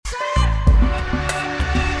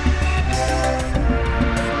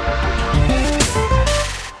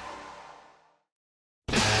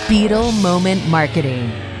Beetle Moment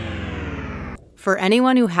Marketing. For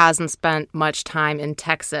anyone who hasn't spent much time in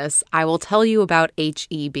Texas, I will tell you about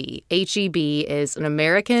H-E-B. H-E-B is an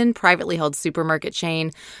American privately held supermarket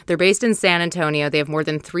chain. They're based in San Antonio. They have more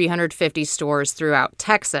than 350 stores throughout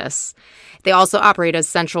Texas. They also operate as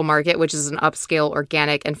Central Market, which is an upscale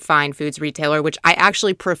organic and fine foods retailer, which I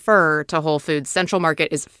actually prefer to Whole Foods. Central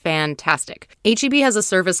Market is fantastic. H-E-B has a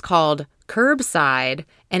service called Curbside,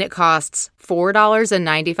 and it costs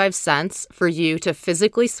 $4.95 for you to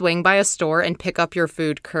physically swing by a store and pick up your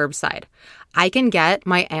food curbside. I can get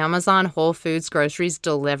my Amazon Whole Foods groceries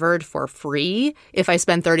delivered for free if I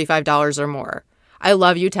spend $35 or more. I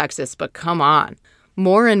love you, Texas, but come on.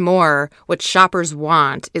 More and more, what shoppers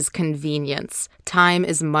want is convenience. Time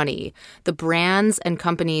is money. The brands and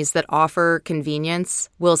companies that offer convenience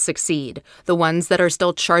will succeed. The ones that are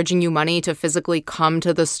still charging you money to physically come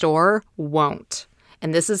to the store won't.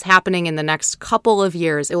 And this is happening in the next couple of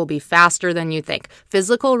years. It will be faster than you think.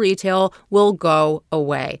 Physical retail will go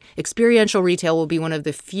away. Experiential retail will be one of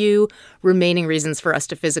the few remaining reasons for us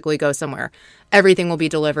to physically go somewhere. Everything will be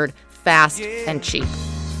delivered fast and cheap.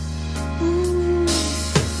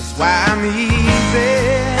 Why I'm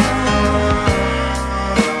easy.